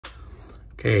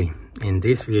Okay, in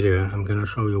this video I'm gonna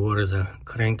show you where is a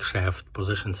crankshaft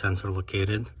position sensor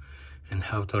located and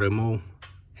how to remove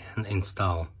and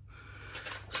install.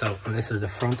 So this is the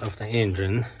front of the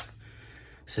engine.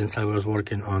 Since I was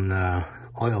working on the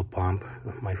oil pump,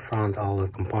 my front, all the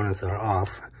components are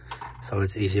off, so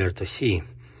it's easier to see,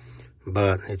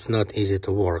 but it's not easy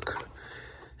to work.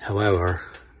 However,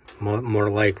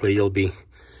 more likely you'll be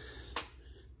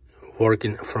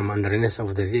working from underneath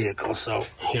of the vehicle. So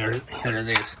here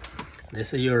it is.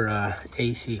 This is your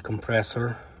AC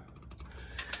compressor,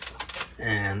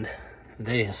 and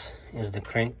this is the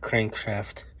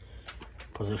crankshaft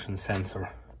position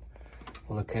sensor,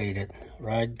 located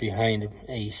right behind the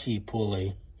AC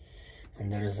pulley,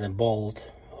 and there is a bolt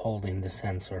holding the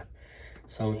sensor.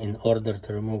 So in order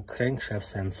to remove crankshaft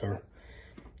sensor,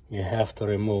 you have to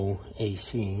remove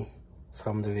AC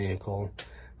from the vehicle.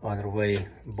 Other way,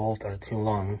 bolts are too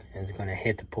long and it's gonna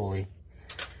hit the pulley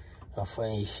of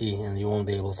AC and you won't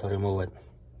be able to remove it.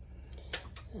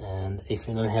 And if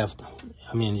you don't have to,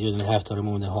 you don't have to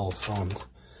remove the whole front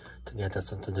to get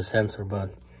us into the sensor,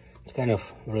 but it's kind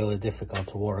of really difficult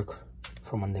to work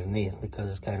from underneath because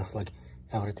it's kind of like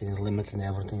everything is limited and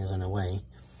everything is in the way.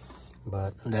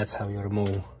 But that's how you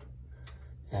remove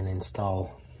and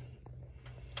install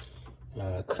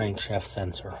crankshaft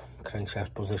sensor,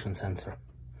 crankshaft position sensor.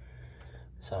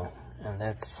 So, and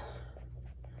that's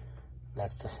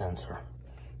the sensor,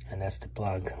 and that's the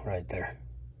plug right there.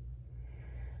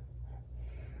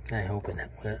 I hope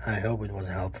it was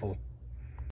helpful.